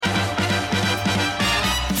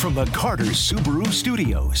From the Carter Subaru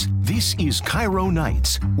Studios, this is Cairo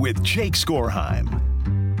Nights with Jake Skorheim.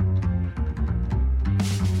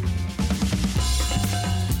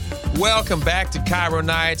 Welcome back to Cairo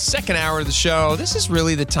Nights, second hour of the show. This is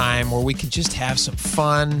really the time where we can just have some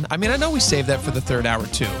fun. I mean, I know we saved that for the third hour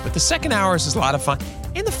too, but the second hour is a lot of fun,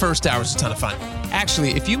 and the first hour is a ton of fun.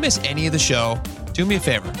 Actually, if you miss any of the show, do me a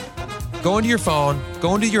favor. Go into your phone,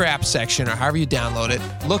 go into your app section, or however you download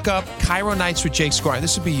it. Look up Cairo Nights with Jake Skorheim.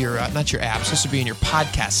 This would be your, not your apps, this would be in your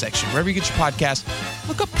podcast section. Wherever you get your podcast,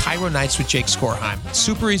 look up Cairo Nights with Jake Skorheim. It's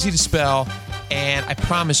super easy to spell, and I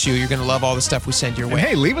promise you, you're going to love all the stuff we send your way. And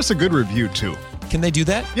hey, leave us a good review, too. Can they do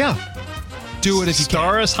that? Yeah. Do it if you can.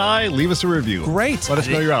 Star us high, leave us a review. Great. Let us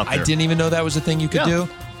know you're out there. I didn't even know that was a thing you could do.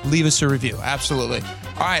 Leave us a review. Absolutely.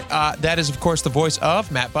 All right. That is, of course, the voice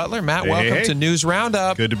of Matt Butler. Matt, welcome to News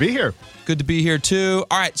Roundup. Good to be here. Good to be here, too.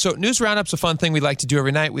 All right. So News Roundup's a fun thing we like to do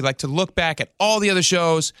every night. We like to look back at all the other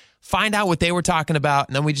shows, find out what they were talking about,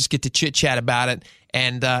 and then we just get to chit-chat about it.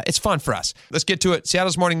 And it's fun for us. Let's get to it.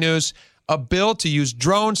 Seattle's Morning News. A bill to use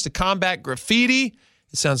drones to combat graffiti.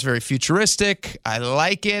 It sounds very futuristic. I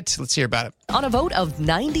like it. Let's hear about it. On a vote of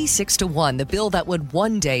 96-1, the bill that would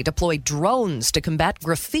one day deploy drones to combat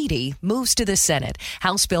graffiti moves to the Senate.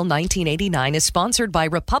 House Bill 1989 is sponsored by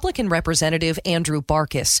Republican Representative Andrew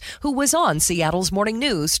Barkis, who was on Seattle's Morning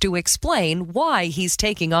News to explain why he's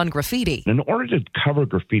taking on graffiti. In order to cover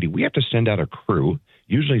graffiti, we have to send out a crew,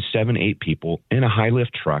 usually 7-8 people, in a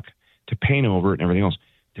high-lift truck to paint over it and everything else.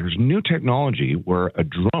 There's new technology where a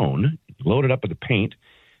drone, loaded up with the paint,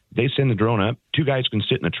 they send the drone up, 2 guys can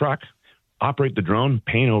sit in the truck, operate the drone,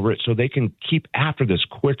 paint over it, so they can keep after this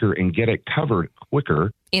quicker and get it covered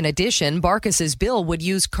quicker. In addition, Barkis's bill would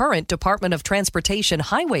use current Department of Transportation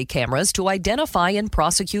highway cameras to identify and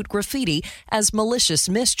prosecute graffiti as malicious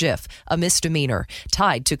mischief, a misdemeanor,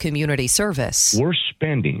 tied to community service. We're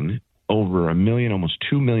spending over $1 million, almost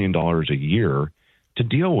 $2 million a year to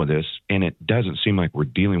deal with this, and it doesn't seem like we're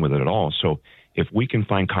dealing with it at all. So if we can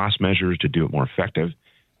find cost measures to do it more effective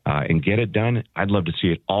and get it done, I'd love to see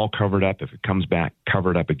it all covered up. If it comes back,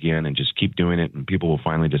 covered up again, and just keep doing it, and people will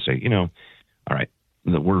finally just say, all right,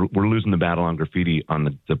 we're losing the battle on graffiti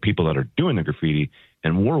on the people that are doing the graffiti,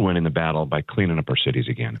 and we're winning the battle by cleaning up our cities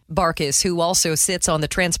again. Barkis, who also sits on the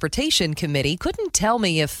Transportation Committee, couldn't tell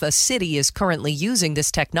me if a city is currently using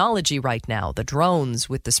this technology right now, the drones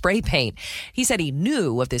with the spray paint. He said he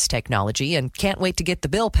knew of this technology and can't wait to get the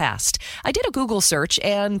bill passed. I did a Google search,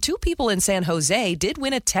 and 2 people in San Jose did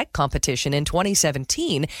win a tech competition in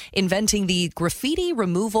 2017, inventing the graffiti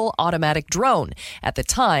removal automatic drone. At the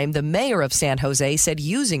time, the mayor of San Jose said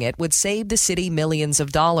using it would save the city millions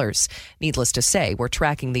of dollars. Needless to say, we're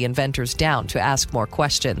tracking the inventors down to ask more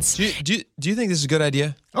questions. Do you think this is a good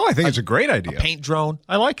idea? Oh, I think it's a great idea. A paint drone?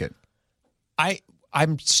 I like it.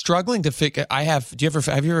 I'm struggling to figure. Have you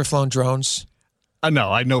ever flown drones? No,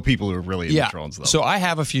 I know people who are really into drones, though. So I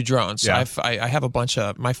have a few drones. Yeah. I have a bunch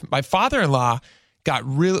of my father-in-law got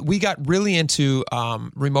really into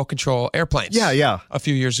remote control airplanes. Yeah. A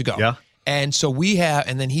few years ago. Yeah. And so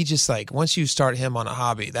and then he just once you start him on a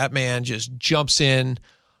hobby, that man just jumps in.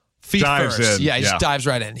 Feet dives first. in. Yeah, he just dives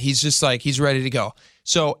right in. He's just he's ready to go.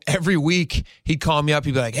 So every week he'd call me up.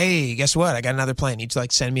 He'd be like, "Hey, guess what? I got another plane." He'd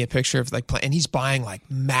send me a picture of plane, and he's buying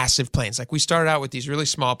massive planes. We started out with these really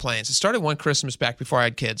small planes. It started one Christmas back before I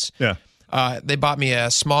had kids. Yeah. They bought me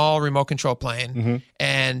a small remote control plane,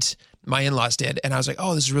 and my in-laws did. And I was like,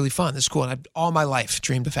 "Oh, this is really fun. This is cool." And I've all my life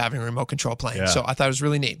dreamed of having a remote control plane. Yeah. So I thought it was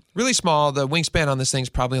really neat. Really small. The wingspan on this thing is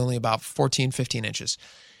probably only about 14, 15 inches.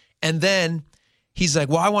 And then he's like,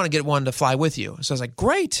 "Well, I want to get one to fly with you." So I was like,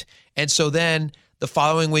 "Great." And so then the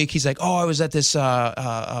following week, he's like, "Oh, I was at this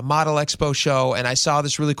model expo show and I saw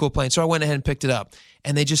this really cool plane." So I went ahead and picked it up.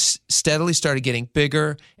 And they just steadily started getting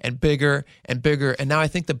bigger and bigger and bigger. And now I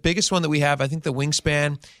think the biggest one that we have, I think the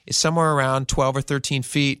wingspan is somewhere around 12 or 13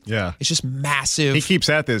 feet. Yeah. It's just massive. He keeps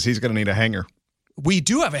at this. He's going to need a hangar. We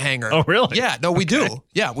do have a hangar. Oh, really? Yeah. No, we do.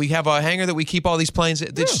 Yeah. We have a hangar that we keep all these planes.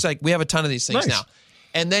 It's just we have a ton of these things now.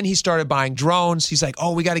 And then he started buying drones. He's like,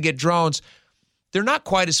 "Oh, we got to get drones." They're not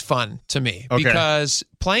quite as fun to me because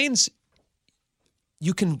planes,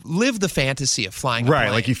 you can live the fantasy of flying a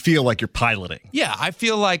plane. Right, you feel like you're piloting. Yeah, I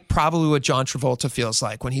feel like probably what John Travolta feels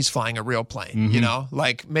like when he's flying a real plane,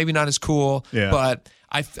 maybe not as cool, but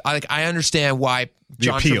I understand why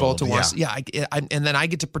John Travolta wants. Yeah, and then I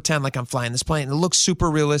get to pretend like I'm flying this plane. It looks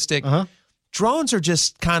super realistic. Drones are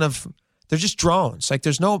just They're just drones. Like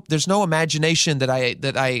there's no imagination that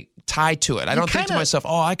I tie to it. I don't think to myself,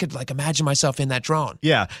 I could like imagine myself in that drone.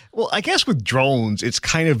 Yeah. Well, I guess with drones, it's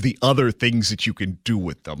kind of the other things that you can do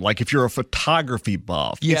with them. Like if you're a photography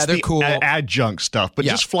buff, it's they're cool. Adjunct stuff. But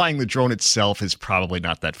just flying the drone itself is probably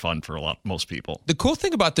not that fun for most people. The cool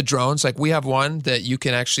thing about the drones, like we have one that you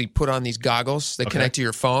can actually put on these goggles that connect to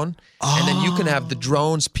your phone, and then you can have the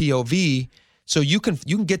drone's POV. So you can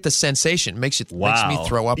get the sensation. Makes me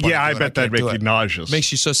throw up. Yeah, I bet that'd make you nauseous.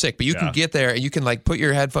 Makes you so sick. But you can get there and you can like put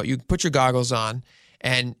your headphone, you put your goggles on,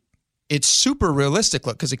 and it's super realistic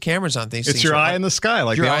look because the camera's on things. It's your eye in the sky,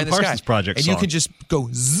 like the Alan Parsons Project and song. you can just go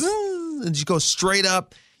zoom and just go straight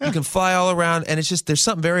up. Yeah. You can fly all around, and it's just there's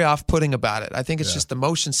something very off-putting about it. I think it's just the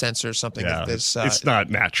motion sensor or something. Yeah, that's it's not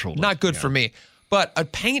natural. Not good for me. But a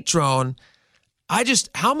paint drone,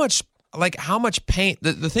 how much paint?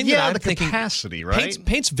 The thing that I'm thinking, capacity, right?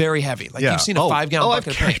 Paint's very heavy. Like you've seen a 5-gallon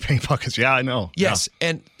bucket of paint. Paint buckets. Yeah, I know. Yes,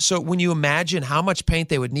 and so when you imagine how much paint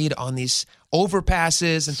they would need on these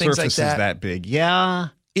overpasses and things like surfaces that big,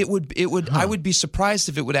 it would. I would be surprised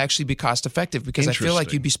if it would actually be cost effective because I feel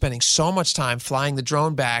like you'd be spending so much time flying the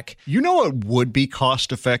drone back. You know what would be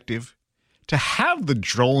cost effective? To have the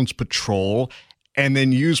drones patrol and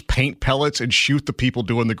then use paint pellets and shoot the people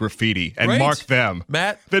doing the graffiti and mark them.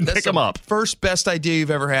 Matt, then pick them up. First best idea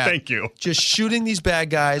you've ever had. Thank you. Just shooting these bad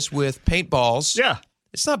guys with paintballs. Yeah.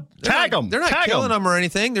 It's not tag them. They're not killing them or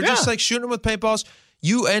anything. They're just like shooting them with paintballs.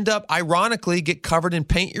 You end up, ironically, get covered in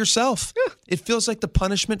paint yourself. Yeah. It feels like the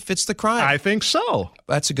punishment fits the crime. I think so.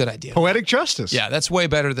 That's a good idea. Poetic justice. Yeah, that's way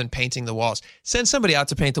better than painting the walls. Send somebody out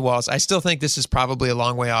to paint the walls. I still think this is probably a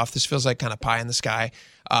long way off. This feels like kind of pie in the sky.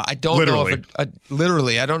 I don't know if I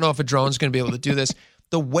don't know if a drone's going to be able to do this.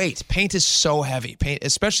 The weight, paint is so heavy. Paint,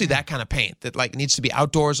 especially that kind of paint that like needs to be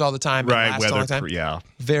outdoors all the time. Right, weather, all the time. Yeah.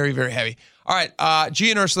 Very, very heavy. All right, G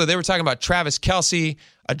and Ursula, they were talking about Travis Kelce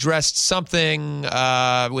addressed something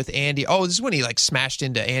with Andy. Oh, this is when he like smashed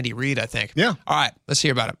into Andy Reid, I think. Yeah. All right, let's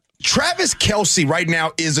hear about it. Travis Kelce right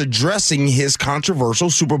now is addressing his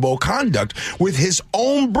controversial Super Bowl conduct with his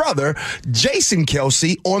own brother, Jason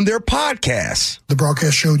Kelce, on their podcast. The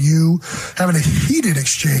broadcast showed you having a heated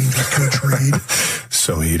exchange with Coach Reid.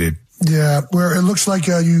 So heated. Yeah, where it looks like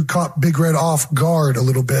you caught Big Red off guard a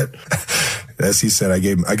little bit. As he said,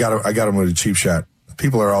 I got him with a cheap shot.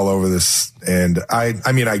 People are all over this, and I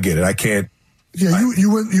mean, I get it. I can't. Yeah,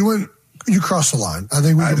 you crossed the line. I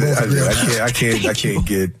think we can both agree. I can't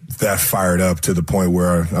get that fired up to the point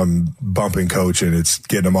where I'm bumping Coach and it's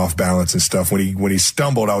getting him off balance and stuff. When he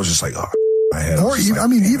stumbled, I was just like, my head. Or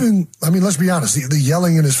even, let's be honest. The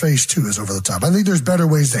yelling in his face too is over the top. I think there's better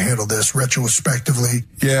ways to handle this retrospectively.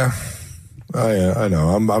 Yeah, I know.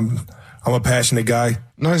 I'm a passionate guy.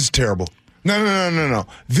 No, this is terrible. No.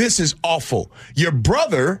 This is awful. Your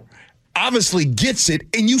brother obviously gets it,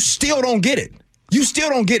 and you still don't get it.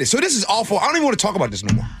 So this is awful. I don't even want to talk about this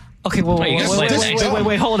no more. Okay, wait,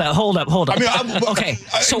 hold up. I mean, okay,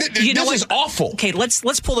 so you know what? This is awful. Okay,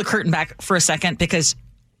 let's pull the curtain back for a second because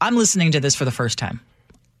I'm listening to this for the first time.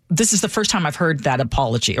 This is the first time I've heard that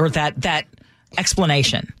apology or that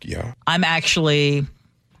explanation. Yeah. I'm actually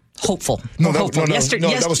hopeful. No,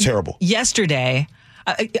 that was terrible. Yesterday,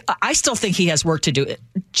 I still think he has work to do.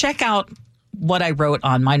 Check out what I wrote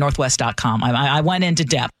on mynorthwest.com. I went into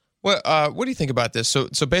depth. Well, what do you think about this? So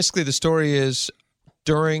basically the story is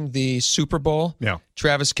during the Super Bowl,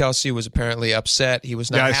 Travis Kelce was apparently upset. He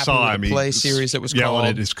was not happy with the play series that was called. Yelling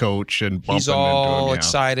at his coach and bumping He's all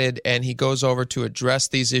excited, and he goes over to address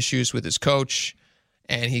these issues with his coach,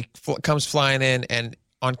 and he comes flying in, and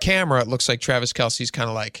on camera it looks like Travis Kelce's kind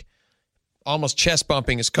of like almost chest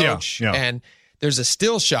bumping his coach, and there's a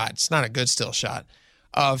still shot. It's not a good still shot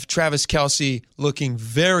of Travis Kelce looking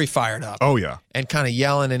very fired up. Oh, yeah. And kind of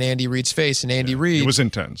yelling in Andy Reid's face. And Andy Reid it was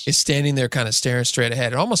intense. Is standing there kind of staring straight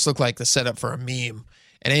ahead. It almost looked like the setup for a meme.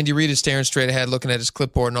 And Andy Reid is staring straight ahead, looking at his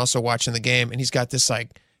clipboard and also watching the game. And he's got this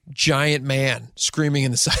like giant man screaming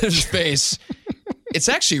in the side of his face. It's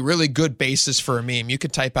actually a really good basis for a meme. You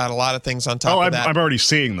could type out a lot of things on top of that. I'm already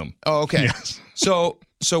seeing them. Oh, okay. Yes. So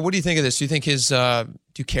what do you think of this? Do you think do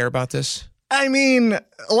you care about this? I mean,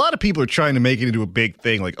 a lot of people are trying to make it into a big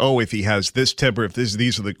thing, like, oh, if he has this temper, if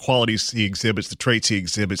these are the qualities he exhibits, the traits he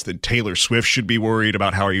exhibits, then Taylor Swift should be worried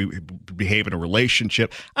about how you behave in a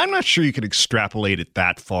relationship. I'm not sure you can extrapolate it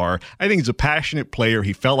that far. I think he's a passionate player.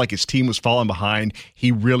 He felt like his team was falling behind.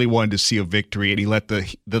 He really wanted to see a victory, and he let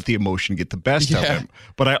the emotion get the best of him.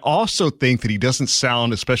 But I also think that he doesn't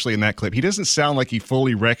sound, especially in that clip, he doesn't sound like he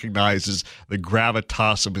fully recognizes the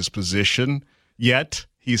gravitas of his position yet.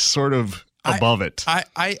 He's sort of above it.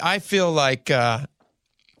 I feel like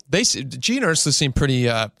Gene Ursula seemed pretty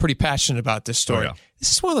passionate about this story. Oh, yeah.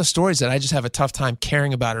 This is one of those stories that I just have a tough time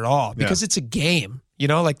caring about at all because it's a game. You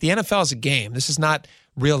know, like the NFL is a game. This is not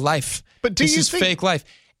real life. But this is fake life.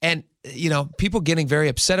 And, you know, people getting very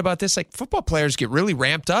upset about this, like football players get really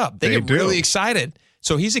ramped up. They get really excited.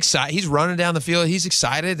 So he's excited. He's running down the field. He's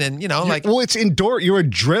excited. And, you know, it's indoor. Your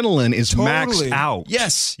adrenaline is maxed out.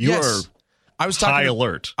 Yes. You're high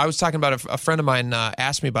alert. I was talking about a friend of mine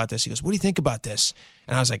asked me about this. He goes, "What do you think about this?"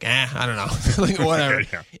 And I was like, I don't know. Like, whatever.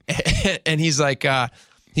 And he's like,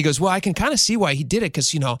 he goes, "Well, I can kind of see why he did it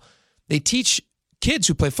because, you know, they teach kids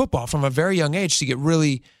who play football from a very young age to get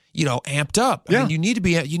really, you know, amped up. I mean, you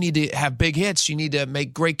need to have big hits. You need to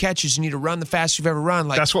make great catches. You need to run the fastest you've ever run.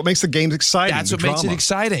 Like that's what makes the games exciting. That's what makes it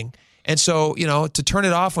exciting. And so, you know, to turn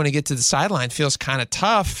it off when you get to the sideline feels kind of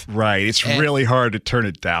tough. Right. It's really hard to turn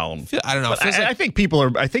it down. I don't know. I think people are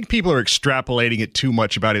extrapolating it too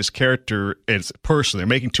much about his character as person. They're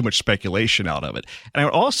making too much speculation out of it. And I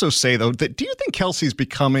would also say, though, that do you think Kelce's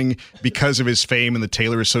becoming, because of his fame in the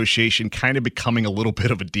Taylor Association, kind of becoming a little bit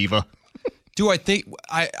of a diva? Do I think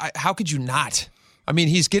how could you not? I mean,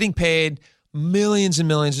 he's getting paid millions and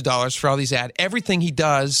millions of dollars for all these ads. Everything he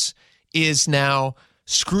does is now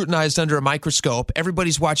scrutinized under a microscope.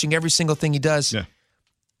 Everybody's watching every single thing he does. Yeah.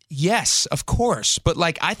 Yes, of course. But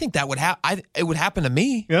like, I think that would it would happen to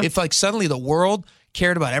me if like suddenly the world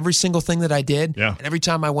cared about every single thing that I did. Yeah. And every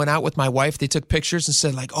time I went out with my wife, they took pictures and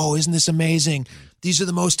said like, "Oh, isn't this amazing? These are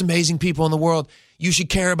the most amazing people in the world. You should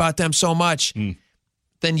care about them so much."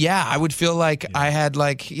 Then yeah, I would feel like I had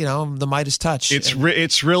like, you know, the Midas touch.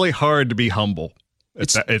 It's really hard to be humble at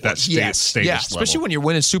that status level. Especially when you're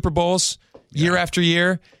winning Super Bowls year after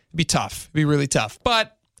year. It'd be tough. It'd be really tough.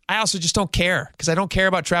 But I also just don't care because I don't care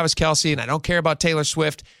about Travis Kelce and I don't care about Taylor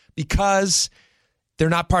Swift because they're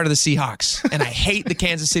not part of the Seahawks. And I hate the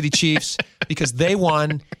Kansas City Chiefs because they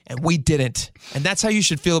won and we didn't. And that's how you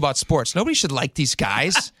should feel about sports. Nobody should like these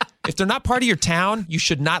guys. If they're not part of your town, you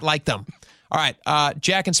should not like them. All right,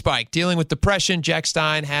 Jack and Spike, dealing with depression. Jack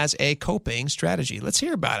Stein has a coping strategy. Let's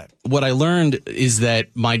hear about it. What I learned is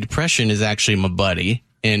that my depression is actually my buddy,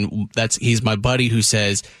 and he's my buddy who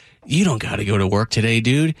says, "You don't got to go to work today,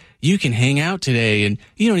 dude. You can hang out today, and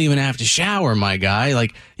you don't even have to shower, my guy.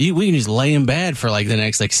 Like, we can just lay in bed for like the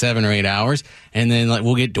next 7 or 8 hours, and then like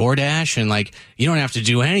we'll get DoorDash, and like you don't have to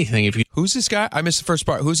do anything if you." Who's this guy? I missed the first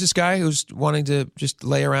part. Who's this guy who's wanting to just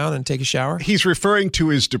lay around and take a shower? He's referring to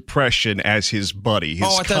his depression as his buddy, his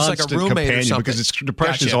I thought it was like a roommate or something. Because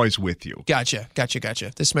depression is always with you. Gotcha.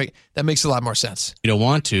 That makes a lot more sense. You don't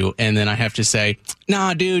want to, and then I have to say,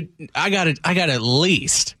 "Nah, dude, I got to at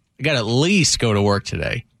least go to work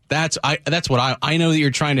today." That's what I know that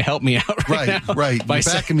you're trying to help me out right now. Right. You're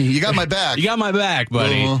backing me. You got my back. You got my back,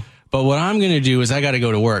 buddy. But what I'm going to do is I got to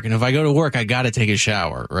go to work. And if I go to work, I got to take a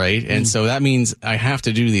shower, right? And so that means I have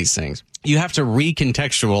to do these things. You have to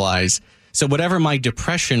recontextualize. So whatever my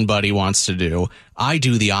depression buddy wants to do, I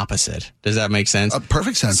do the opposite. Does that make sense?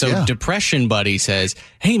 Perfect sense. So depression buddy says,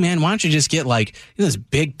 "Hey man, why don't you just get like those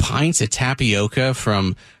big pints of tapioca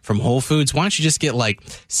from Whole Foods? Why don't you just get like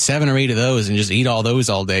 7 or 8 of those and just eat all those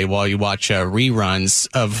all day while you watch reruns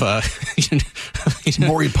of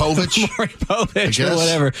Maury Povich or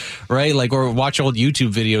whatever, right? Like, or watch old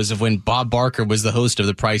YouTube videos of when Bob Barker was the host of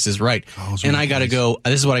The Price is Right." And I got to go.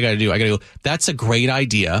 This is what I got to do. I got to go. That's a great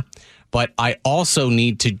idea. But I also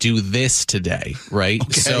need to do this today, right?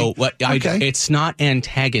 Okay. So it's not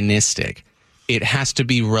antagonistic. It has to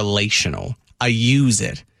be relational. I use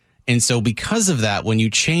it. And so because of that, when you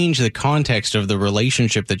change the context of the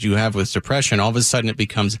relationship that you have with depression, all of a sudden it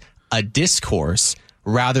becomes a discourse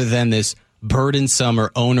rather than this burdensome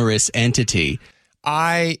or onerous entity.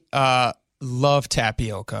 I love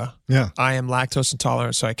tapioca. Yeah. I am lactose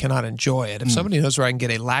intolerant, so I cannot enjoy it. If somebody knows where I can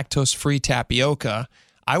get a lactose-free tapioca,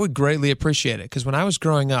 I would greatly appreciate it because when I was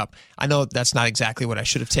growing up, I know that's not exactly what I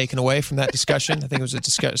should have taken away from that discussion. I think it was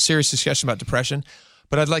a serious discussion about depression,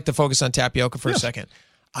 but I'd like to focus on tapioca for a second.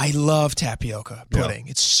 I love tapioca pudding.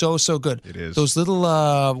 It's so good. It is. Those little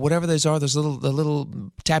whatever those are, the little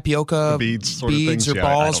tapioca beads or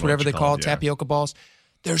balls, whatever they call it, tapioca balls.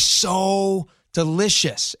 They're so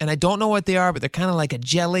delicious, and I don't know what they are, but they're kind of like a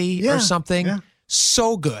jelly or something. Yeah.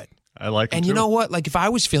 So good. I like it. And you know what? Like if I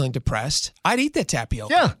was feeling depressed, I'd eat that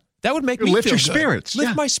tapioca. Yeah. That would make me lift feel your good. spirits.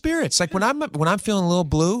 Lift my spirits. Like when I'm feeling a little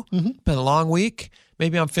blue, been a long week,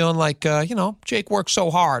 maybe I'm feeling like Jake works so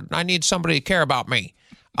hard and I need somebody to care about me.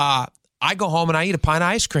 I go home and I eat a pint of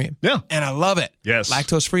ice cream. Yeah. And I love it. Yes.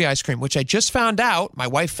 Lactose-free ice cream, which I just found out, my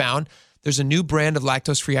wife found, there's a new brand of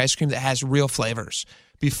lactose-free ice cream that has real flavors.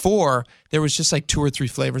 Before, there was just like 2 or 3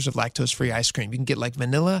 flavors of lactose-free ice cream. You can get like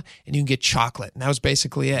vanilla and you can get chocolate, and that was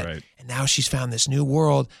basically it. Right. And now she's found this new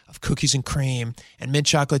world of cookies and cream and mint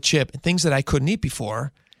chocolate chip and things that I couldn't eat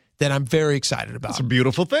before that I'm very excited about. It's a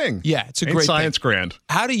beautiful thing. Yeah, it's a Ain't great science thing. grand.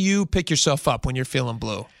 How do you pick yourself up when you're feeling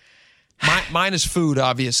blue? Mine is food,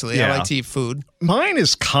 obviously. Yeah. I like to eat food. Mine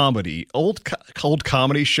is comedy. Old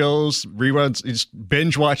comedy shows, reruns, just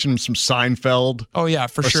binge watching some Seinfeld. Oh, yeah,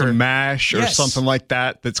 for or sure. some MASH or Yes. something like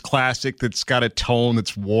that that's classic, that's got a tone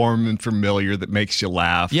that's warm and familiar, that makes you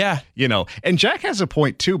laugh. Yeah. You know, and Jack has a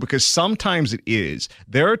point, too, because sometimes it is.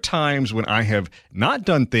 There are times when I have not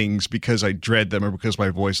done things because I dread them or because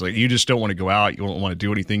my voice is like, you just don't want to go out, you don't want to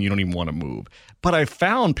do anything, you don't even want to move. But I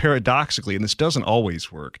found paradoxically, and this doesn't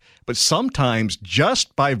always work, but sometimes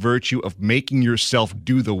just by virtue of making yourself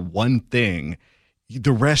do the one thing,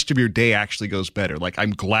 the rest of your day actually goes better. Like,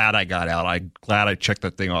 I'm glad I got out. I'm glad I checked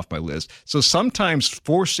that thing off my list. So sometimes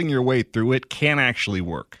forcing your way through it can actually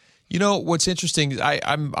work. You know what's interesting? I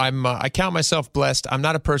count myself blessed. I'm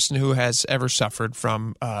not a person who has ever suffered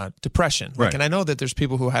from depression. Right. And I know that there's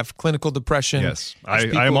people who have clinical depression. Yes,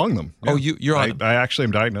 There's I am among them. Oh, Yeah. you're on them. I actually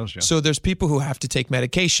am diagnosed. Yeah. So there's people who have to take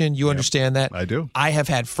medication. You understand that? I do. I have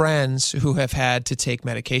had friends who have had to take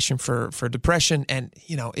medication for depression, and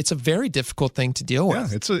you know it's a very difficult thing to deal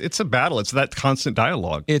with. Yeah, it's a battle. It's that constant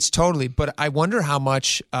dialogue. It's totally. But I wonder how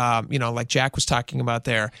much, like Jack was talking about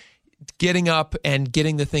there, getting up and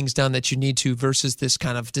getting the things done that you need to versus this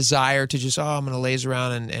kind of desire to just, I'm going to laze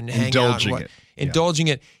around and hang Indulging out. it. Indulging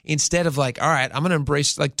it instead of like, all right, I'm going to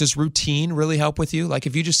embrace, like, does routine really help with you? Like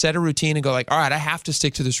if you just set a routine and go like, all right, I have to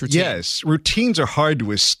stick to this routine. Yes, routines are hard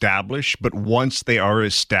to establish, but once they are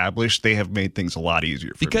established, they have made things a lot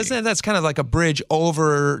easier for Because me. then that's kind of like a bridge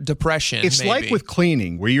over depression. It's maybe. like with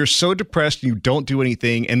cleaning, where you're so depressed and you don't do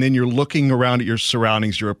anything, and then you're looking around at your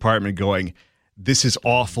surroundings, your apartment, going, this is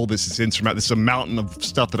awful, this is insurmountable, this is a mountain of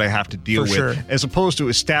stuff that I have to deal with, sure. as opposed to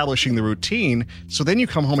establishing the routine. So then you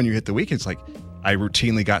come home and you hit the weekend, it's like, I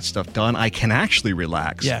routinely got stuff done. I can actually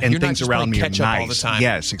relax. Yeah, and you're not things just around playing me are catch up nice. all the time.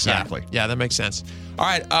 Yes, exactly. Yeah, that makes sense. All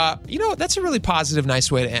right, that's a really positive,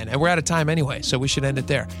 nice way to end. And we're out of time anyway, so we should end it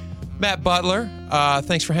there. Matt Butler,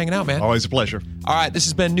 thanks for hanging out, man. Always a pleasure. All right, this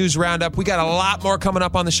has been News Roundup. We got a lot more coming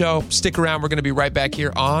up on the show. Stick around. We're going to be right back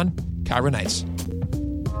here on Cairo Nights.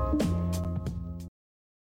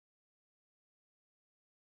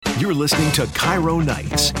 You're listening to Cairo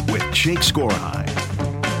Nights with Jake Skorheim.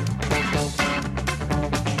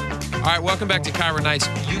 All right, welcome back to Cairo Nights.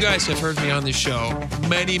 You guys have heard me on this show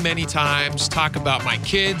many, many times talk about my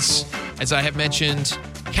kids, as I have mentioned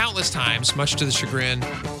countless times, much to the chagrin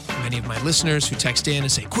of many of my listeners who text in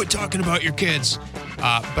and say, quit talking about your kids.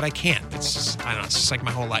 But I can't. It's just like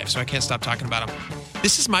my whole life, so I can't stop talking about them.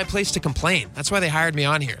 This is my place to complain. That's why they hired me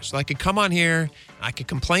on here. So I could come on here, I could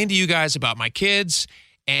complain to you guys about my kids,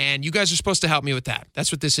 and you guys are supposed to help me with that.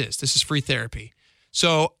 That's what this is. This is free therapy.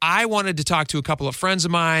 So I wanted to talk to a couple of friends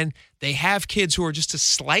of mine. They have kids who are just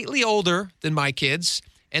slightly older than my kids.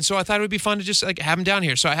 And so I thought it would be fun to just like have them down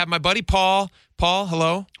here. So I have my buddy Paul. Paul,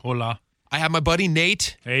 hello. Hola. I have my buddy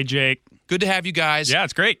Nate. Hey, Jake. Good to have you guys. Yeah,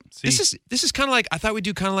 it's great. This is kind of like, I thought we'd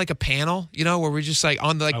do kind of like a panel, where we're just like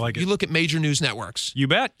on the, like you it. look at major news networks. You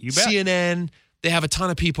bet. CNN, they have a ton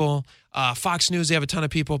of people. Fox News, they have a ton of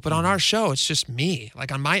people. But on our show, it's just me.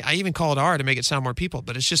 Like I even call it R to make it sound more people,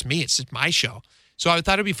 but it's just me. It's just my show. So I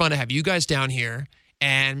thought it'd be fun to have you guys down here,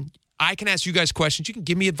 and I can ask you guys questions. You can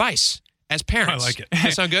give me advice as parents. I like it. Does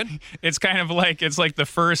that sound good? It's kind of like the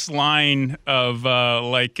first line of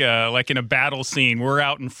like in a battle scene. We're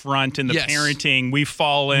out in front in the parenting. We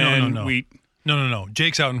fall in. No. No.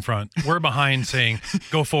 Jake's out in front. We're behind saying,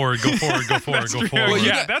 go forward, go forward, go forward, go forward. Well,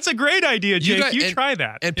 yeah, that's a great idea, Jake. You try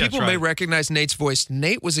that. And people may recognize Nate's voice.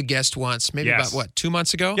 Nate was a guest once, maybe about, 2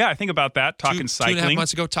 months ago? Yeah, I think about that, talking cycling. 2.5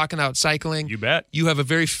 months ago, talking about cycling. You bet. You have a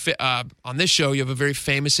very, on this show, you have a very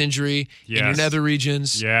famous injury in your nether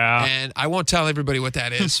regions. Yeah. And I won't tell everybody what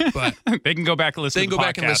that is, but they can go back and listen to the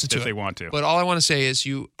podcast if it they want to. But all I want to say is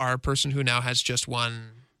you are a person who now has just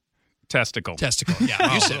one testicle.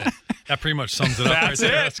 Yeah, you said it. That pretty much sums it up. That's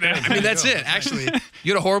right there. it. I mean, that's it. Actually,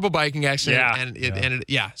 you had a horrible biking accident,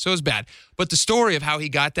 so it was bad. But the story of how he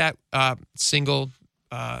got that single,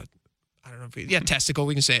 I don't know if testicle,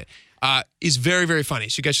 we can say it, is very, very funny.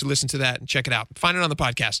 So you guys should listen to that and check it out. Find it on the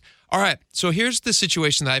podcast. All right. So here's the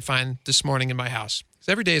situation that I find this morning in my house. Because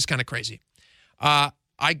every day is kind of crazy. I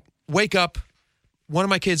wake up. One of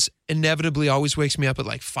my kids inevitably always wakes me up at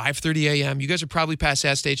like 5:30 a.m. You guys are probably past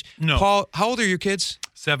that stage. No. Paul, how old are your kids?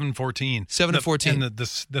 7:14. 7 to 14. And the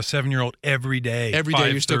 7-year-old every day. Every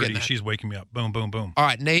day you're still getting that. She's waking me up. Boom, boom, boom. All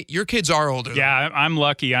right, Nate, your kids are older. Yeah, I'm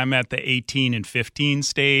lucky. I'm at the 18 and 15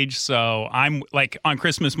 stage. So I'm like on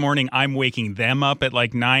Christmas morning, I'm waking them up at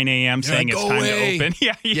like 9 a.m. saying it's time to open.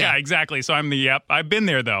 Yeah, exactly. So I've been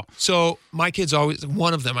there though. So my kids always,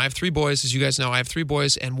 one of them, I have 3 boys, as you guys know, I have 3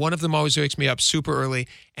 boys, and one of them always wakes me up super early.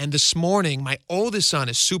 And this morning, my oldest son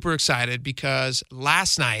is super excited because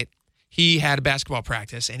last night, he had a basketball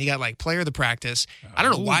practice, and he got, like, player of the practice. I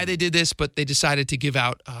don't know why they did this, but they decided to give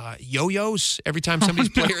out yo-yos every time somebody's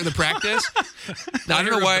player of the practice. Now, I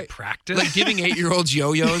don't know why. Practice? Like, giving 8-year-olds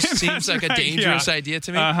yo-yos seems like a dangerous idea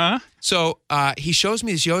to me. Uh-huh. So he shows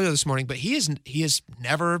me this yo-yo this morning, but he has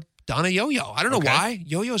never done a yo-yo. I don't know why.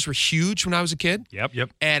 Yo-yos were huge when I was a kid.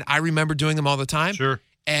 Yep. And I remember doing them all the time. Sure.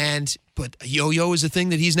 But a yo-yo is a thing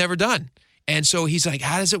that he's never done. And so he's like,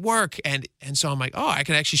 how does it work? And so I'm like, oh, I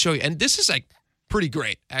can actually show you. And this is like pretty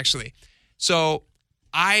great, actually. So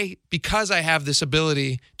because I have this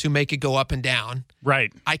ability to make it go up and down.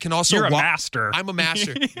 Right. I can also You're a master. I'm a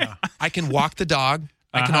master. I can walk the dog.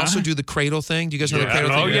 I can also do the cradle thing. Do you guys know the cradle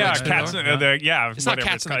thing? Oh, yeah. It's not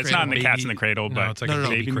cats in the cradle. It's not in the cats in the cradle, but it's like a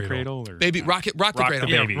baby in the cradle. Or, baby, rock the cradle.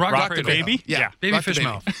 Baby. Rock the baby. Yeah. Baby fish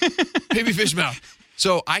mouth. Baby fish mouth.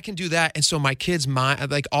 So I can do that. And so my kids,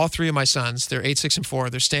 like all 3 of my sons, they're 8, 6, and 4.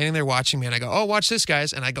 They're standing there watching me. And I go, oh, watch this,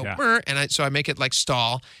 guys. And I go, so I make it like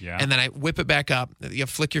stall. Yeah. And then I whip it back up. You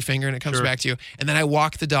flick your finger and it comes back to you. And then I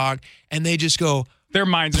walk the dog. And they just go, their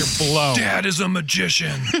minds are blown. Dad is a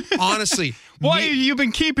magician. Honestly. Why have you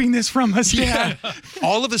been keeping this from us, Dad?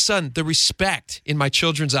 All of a sudden, the respect in my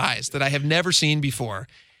children's eyes that I have never seen before,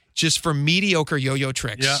 just for mediocre yo-yo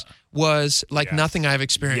tricks, was like nothing I've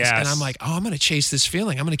experienced. And I'm like, oh, I'm going to chase this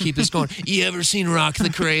feeling. I'm going to keep this going. You ever seen Rock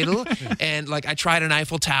the Cradle? And like I tried an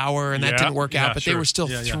Eiffel Tower and that didn't work out, but they were still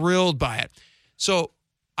thrilled by it. So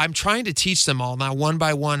I'm trying to teach them all now one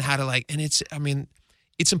by one how to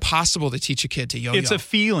it's impossible to teach a kid to yo-yo. It's a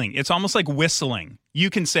feeling. It's almost like whistling.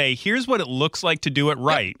 You can say, here's what it looks like to do it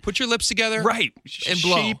right. Put your lips together. Right. And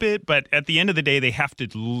blow. Shape it. But at the end of the day, they have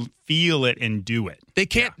to feel it and do it. They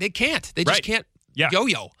can't. They can't. They just can't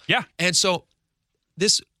yo-yo. Yeah. And so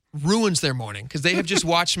this ruins their morning because they have just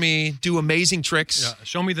watched me do amazing tricks. Yeah.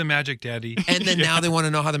 Show me the magic, Daddy. And then now they want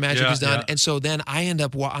to know how the magic is done. Yeah. And so then I end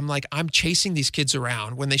up, I'm chasing these kids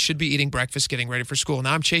around when they should be eating breakfast, getting ready for school.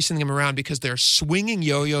 Now I'm chasing them around because they're swinging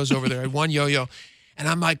yo-yos over there. One yo-yo. And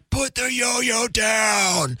I'm like, put the yo-yo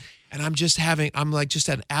down. And I'm just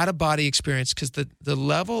an out-of-body experience because the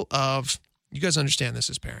level of, you guys understand this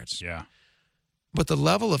as parents. Yeah. But the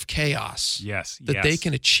level of chaos that they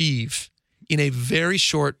can achieve in a very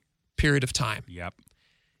short period of time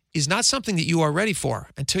is not something that you are ready for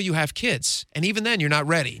until you have kids. And even then, you're not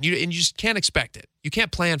ready. And you just can't expect it. You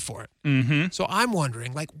can't plan for it. Mm-hmm. So I'm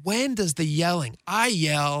wondering, like, when does the yelling? I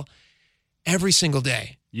yell every single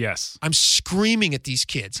day. Yes. I'm screaming at these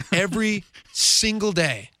kids every single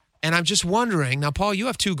day. And I'm just wondering, now, Paul, you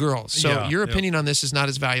have 2 girls, so your opinion on this is not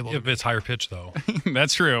as valuable. Yeah, but it's higher pitch, though.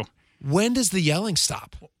 That's true. When does the yelling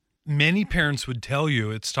stop? Many parents would tell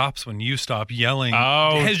you it stops when you stop yelling.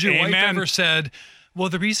 Oh, has your wife ever said, well,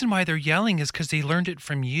 the reason why they're yelling is because they learned it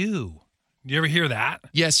from you? Do you ever hear that?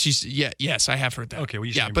 Yes, yes, I have heard that. Okay, well,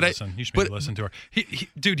 you should maybe listen. You should maybe listen to her.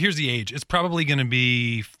 Dude, here's the age. It's probably going to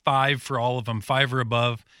be 5 for all of them, 5 or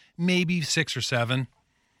above, maybe 6 or 7.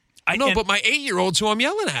 But my 8-year-old's who I'm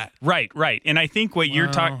yelling at. Right. And I think what you're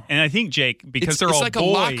talking, and I think, Jake, because they're all like boys.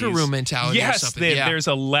 It's like a locker room mentality or something. There's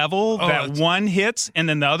a level that one hits, and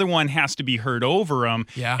then the other one has to be heard over them.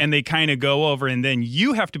 Yeah. And they kind of go over, and then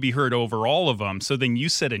you have to be heard over all of them. So then you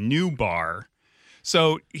set a new bar.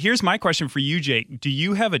 So here's my question for you, Jake. Do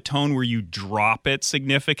you have a tone where you drop it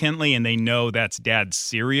significantly and they know that's Dad's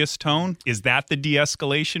serious tone? Is that the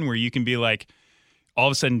de-escalation where you can be like, all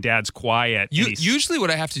of a sudden Dad's quiet? Usually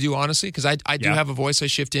what I have to do, honestly, because I do have a voice I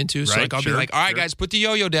shift into. So I'll be like, all right, guys, put the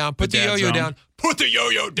yo-yo down. Put the yo-yo down. Put the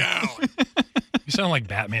yo-yo down. You sound like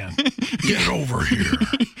Batman. Get over here.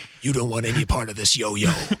 You don't want any part of this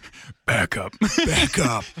yo-yo. Back up. Back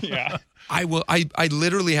up. Yeah. I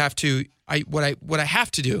literally have to. What I have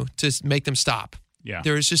to do to make them stop. Yeah.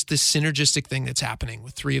 There is just this synergistic thing that's happening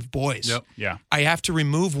with 3 of boys. Yep. Yeah. I have to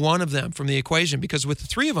remove one of them from the equation because with the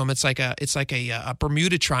 3 of them, it's like a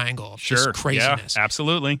Bermuda Triangle of just craziness. Yeah,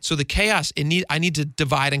 absolutely. So the chaos, I need to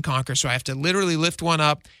divide and conquer. So I have to literally lift one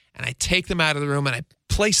up and I take them out of the room and I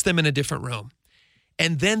place them in a different room.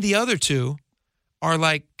 And then the other 2, are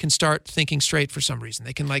like can start thinking straight for some reason.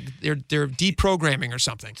 They can like they're deprogramming or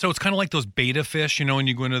something. So it's kind of like those beta fish, when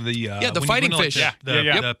you go into the the fighting fish,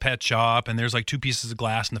 the pet shop, and there's like two pieces of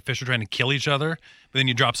glass, and the fish are trying to kill each other. But then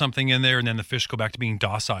you drop something in there, and then the fish go back to being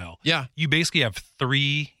docile. Yeah, you basically have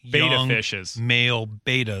 3 beta young fishes, male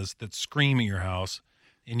betas that scream at your house,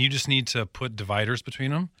 and you just need to put dividers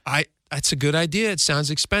between them. That's a good idea. It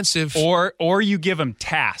sounds expensive. Or you give them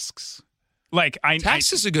tasks.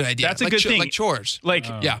 Tasks is a good idea. That's a good thing. Like chores.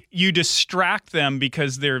 You distract them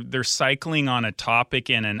because they're cycling on a topic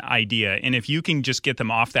and an idea. And if you can just get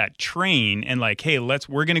them off that train and like, hey,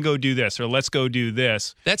 we're going to go do this or let's go do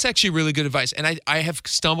this. That's actually really good advice. And I have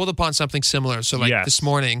stumbled upon something similar. So this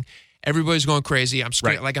morning, everybody's going crazy. I'm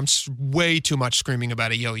I'm way too much screaming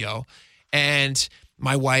about a yo-yo. And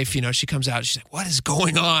my wife, she comes out, she's like, what is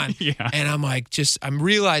going on? Yeah. And I'm like, I'm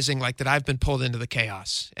realizing like that I've been pulled into the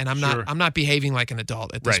chaos and I'm not behaving like an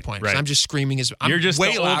adult at this point. Right. I'm just screaming You're just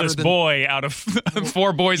way the louder oldest than boy out of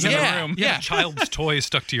 4 boys in the room. Yeah. Child's toy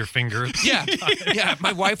stuck to your finger. Yeah. Yeah.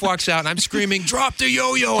 My wife walks out and I'm screaming, drop the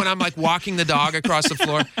yo-yo. And I'm like walking the dog across the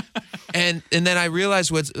floor. And then I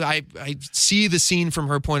realize I see the scene from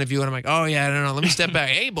her point of view and I'm like, oh yeah, I don't know. Let me step back.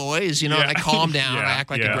 Hey boys, and I calm down. I act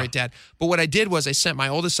like a great dad. But what I did was I sent my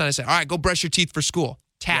oldest son, I said, all right, go brush your teeth for school.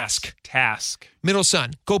 Task. Yes. Task. Middle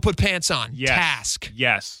son, go put pants on. Yes. Task.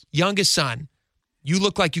 Yes. Youngest son, you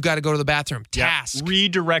look like you got to go to the bathroom. Task.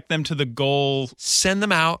 Redirect them to the goal. Send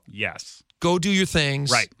them out. Yes. Go do your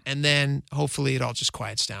things. Right. And then hopefully it all just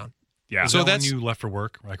quiets down. Yeah. So that's when you left for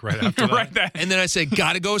work, like right after that. And then I said,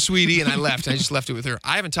 "Gotta go, sweetie," and I left. I just left it with her.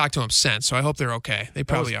 I haven't talked to them since, so I hope they're okay. They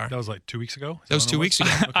probably are. That was like 2 weeks ago. That was 2 weeks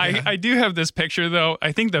ago. Okay. I do have this picture though.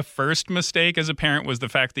 I think the first mistake as a parent was the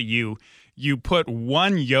fact that you put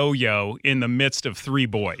one yo-yo in the midst of 3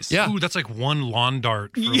 boys. Yeah. Ooh, that's like one lawn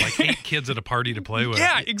dart for like 8 kids at a party to play with.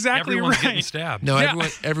 Yeah, exactly. Everyone's right. getting stabbed. No,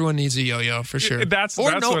 everyone needs a yo-yo for sure. That's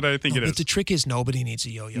what I think it is. But the trick is nobody needs a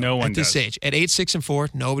yo-yo. No one at this age. At 8, 6, and 4,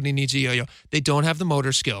 nobody needs a yo-yo. They don't have the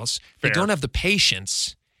motor skills. Fair. They don't have the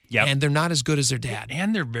patience. Yep. And they're not as good as their dad.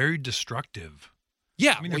 And they're very destructive.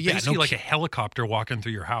 Yeah. I mean, they're basically like a helicopter walking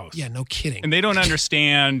through your house. Yeah, no kidding. And they don't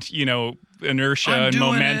understand, inertia and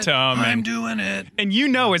momentum. I'm doing it. And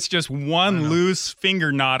it's just one loose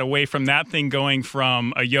finger knot away from that thing going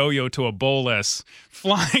from a yo-yo to a bolus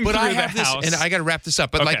flying through the house. And I got to wrap this up.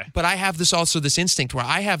 But but I have this instinct where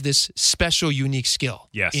I have this special, unique skill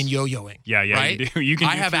in yo-yoing. Yeah, right? You do. You can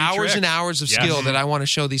I have hours tricks. and hours of skill that I want to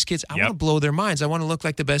show these kids. I want to blow their minds. I want to look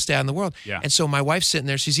like the best dad in the world. Yeah. And so my wife's sitting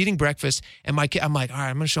there. She's eating breakfast. And my kid, I'm like, all right,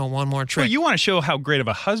 I'm going to show them one more trick. Well, you want to show how great of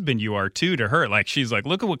a husband you are, too, to her. Like, she's like,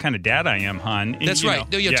 look at what kind of dad I am, hon. And, That's right.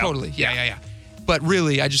 No, totally. Yeah. But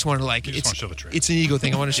really, I just wanted to want to show the tricks. It's an ego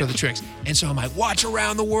thing. I want to show the tricks. And so I'm like, watch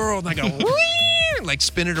around the world. And I go, like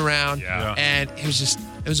spin it around. Yeah. And it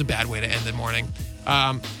was a bad way to end the morning.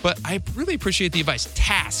 But I really appreciate the advice.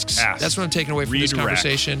 Tasks. That's what I'm taking away from this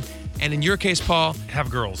conversation. And in your case, Paul, have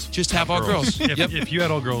girls. Just have all girls. If you had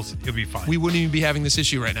all girls, it would be fine. We wouldn't even be having this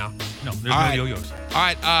issue right now. No, there's no yo-yos. All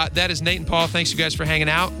right, that is Nate and Paul. Thanks you guys for hanging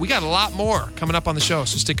out. We got a lot more coming up on the show,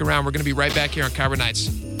 so stick around. We're going to be right back here on Cairo Nights.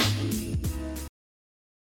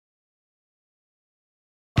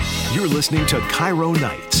 You're listening to Cairo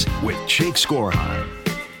Nights with Jake Skorhan.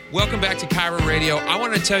 Welcome back to Cairo Radio. I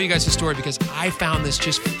want to tell you guys a story because I found this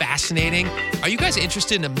just fascinating. Are you guys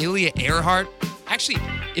interested in Amelia Earhart? Actually,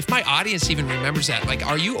 if my audience even remembers that,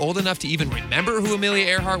 are you old enough to even remember who Amelia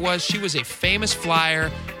Earhart was? She was a famous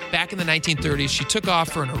flyer back in the 1930s. She took off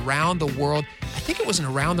for an around-the-world, I think it was an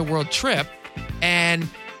around-the-world trip, and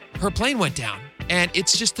her plane went down. And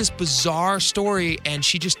it's just this bizarre story, and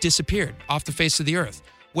she just disappeared off the face of the earth.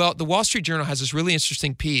 Well, the Wall Street Journal has this really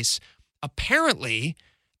interesting piece. Apparently,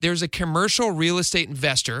 there's a commercial real estate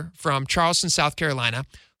investor from Charleston, South Carolina,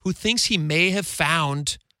 who thinks he may have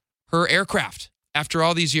found her aircraft after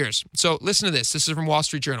all these years. So listen to this. This is from Wall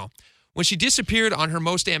Street Journal. When she disappeared on her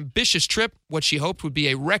most ambitious trip, what she hoped would be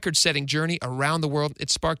a record-setting journey around the world, it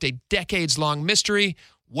sparked a decades-long mystery.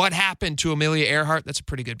 What happened to Amelia Earhart? That's a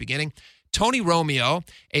pretty good beginning. Tony Romeo,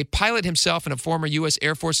 a pilot himself and a former U.S.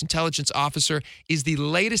 Air Force intelligence officer, is the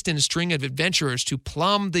latest in a string of adventurers to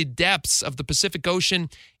plumb the depths of the Pacific Ocean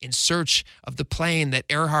in search of the plane that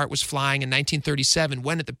Earhart was flying in 1937,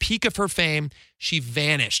 when at the peak of her fame, she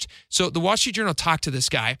vanished. So the Wall Street Journal talked to this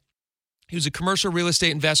guy. He was a commercial real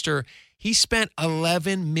estate investor. He spent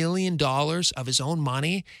 $11 million of his own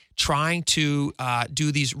money trying to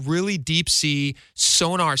do these really deep-sea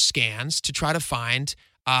sonar scans to try to find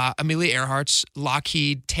Amelia Earhart's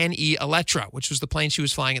Lockheed 10E Electra, which was the plane she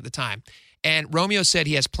was flying at the time. And Romeo said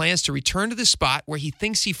he has plans to return to the spot where he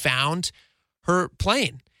thinks he found her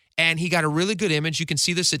plane. And he got a really good image. You can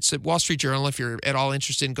see this. It's at Wall Street Journal if you're at all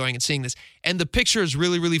interested in going and seeing this. And the picture is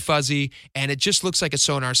really, really fuzzy, and it just looks like a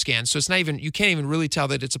sonar scan. So it's not even, you can't even really tell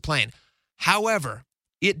that it's a plane. However,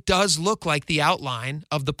 it does look like the outline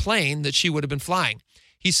of the plane that she would have been flying.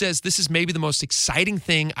 He says, this is maybe the most exciting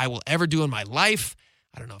thing I will ever do in my life.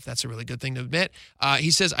 I don't know if that's a really good thing to admit.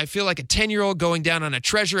 He says, I feel like a 10-year-old going down on a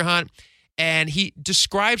treasure hunt. And he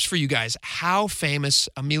describes for you guys how famous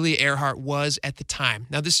Amelia Earhart was at the time.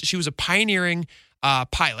 Now, she was a pioneering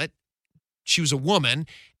pilot. She was a woman,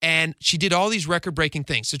 and she did all these record-breaking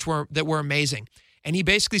things that were amazing. And he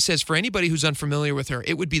basically says, for anybody who's unfamiliar with her,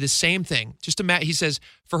 it would be the same thing. He says,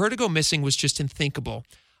 for her to go missing was just unthinkable.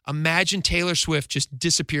 Imagine Taylor Swift just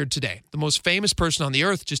disappeared today. The most famous person on the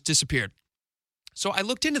earth just disappeared. So I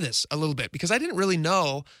looked into this a little bit because I didn't really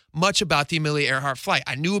know much about the Amelia Earhart flight.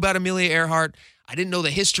 I knew about Amelia Earhart. I didn't know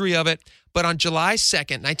the history of it. But on July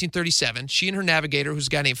 2nd, 1937, she and her navigator, who's a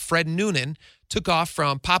guy named Fred Noonan, took off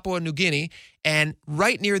from Papua New Guinea. And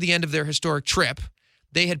right near the end of their historic trip,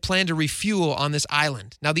 they had planned to refuel on this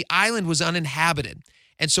island. Now, the island was uninhabited.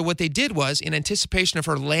 And so what they did was, in anticipation of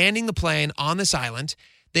her landing the plane on this island,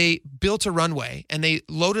 they built a runway and they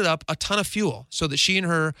loaded up a ton of fuel so that she and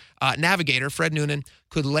her navigator, Fred Noonan,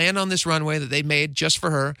 could land on this runway that they made just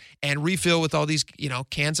for her and refill with all these,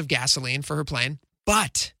 cans of gasoline for her plane.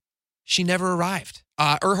 But she never arrived.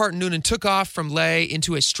 Earhart and Noonan took off from Lae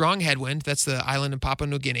into a strong headwind. That's the island in Papua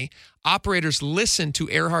New Guinea. Operators listened to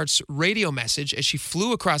Earhart's radio message as she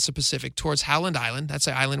flew across the Pacific towards Howland Island. That's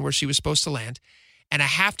the island where she was supposed to land, and a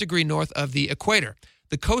half degree north of the equator.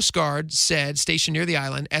 The Coast Guard said, stationed near the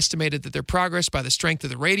island, estimated that their progress by the strength of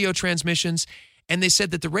the radio transmissions, and they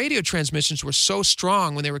said that the radio transmissions were so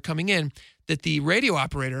strong when they were coming in that the radio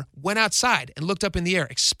operator went outside and looked up in the air,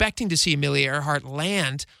 expecting to see Amelia Earhart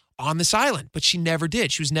land on this island, but she never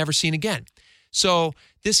did. She was never seen again. So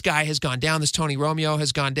this guy has gone down, this Tony Romeo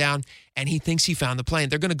has gone down, and he thinks he found the plane.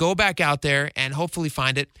 They're going to go back out there and hopefully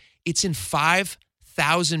find it. It's in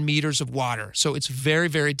 5,000 meters of water, so it's very,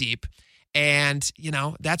 very deep. And,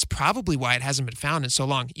 that's probably why it hasn't been found in so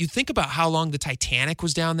long. You think about how long the Titanic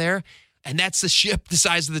was down there, and that's the ship the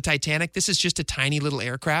size of the Titanic. This is just a tiny little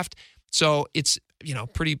aircraft. So it's,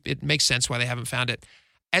 it makes sense why they haven't found it.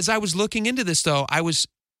 As I was looking into this, though, I was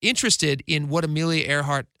interested in what Amelia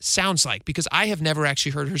Earhart sounds like because I have never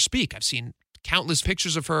actually heard her speak. I've seen countless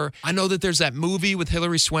pictures of her. I know that there's that movie with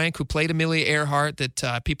Hilary Swank who played Amelia Earhart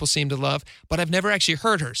that people seem to love, but I've never actually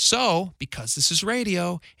heard her. So, because this is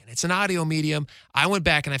radio and it's an audio medium, I went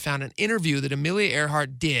back and I found an interview that Amelia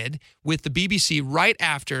Earhart did with the BBC right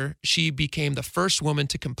after she became the first woman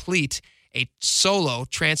to complete a solo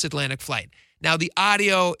transatlantic flight. Now, the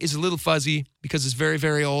audio is a little fuzzy because it's very,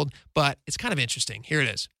 very old, but it's kind of interesting. Here it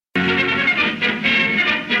is.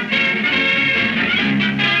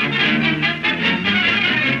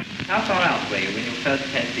 How far out were you when you first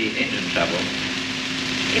had the engine trouble?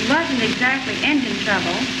 It wasn't exactly engine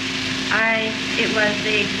trouble. It was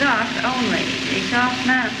the exhaust only, the exhaust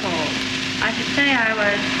manifold. I should say I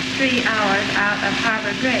was 3 hours out of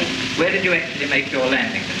Harbor Grace. Where did you actually make your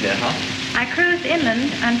landing, Miss Earhart? I cruised inland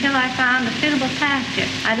until I found a suitable pasture.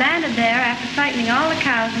 I landed there after frightening all the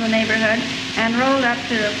cows in the neighborhood and rolled up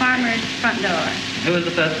to the farmer's front door. Who was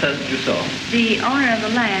the first person you saw? The owner of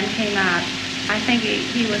the land came out. I think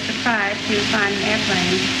he was surprised to find an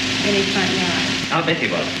airplane in his front yard. I'll bet he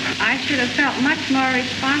was. I should have felt much more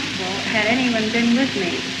responsible had anyone been with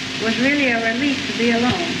me. It was really a relief to be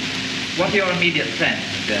alone. What are your immediate plans,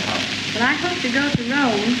 Miss Earhart? Well, I hope to go to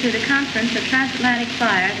Rome to the conference of transatlantic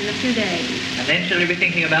flyers in a few days. And then shall we be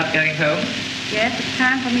thinking about going home? Yes, it's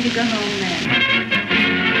time for me to go home then.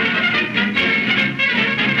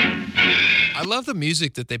 I love the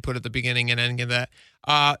music that they put at the beginning and ending of that.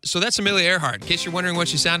 So that's Amelia Earhart. In case you're wondering what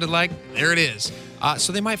she sounded like, there it is.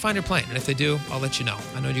 So they might find her plane, and if they do, I'll let you know.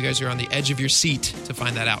 I know you guys are on the edge of your seat to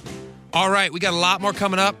find that out. All right, we got a lot more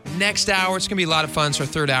coming up. Next hour, it's going to be a lot of fun. It's our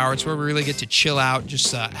third hour. It's where we really get to chill out,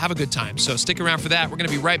 just have a good time. So stick around for that. We're going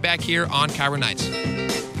to be right back here on Cairo Nights.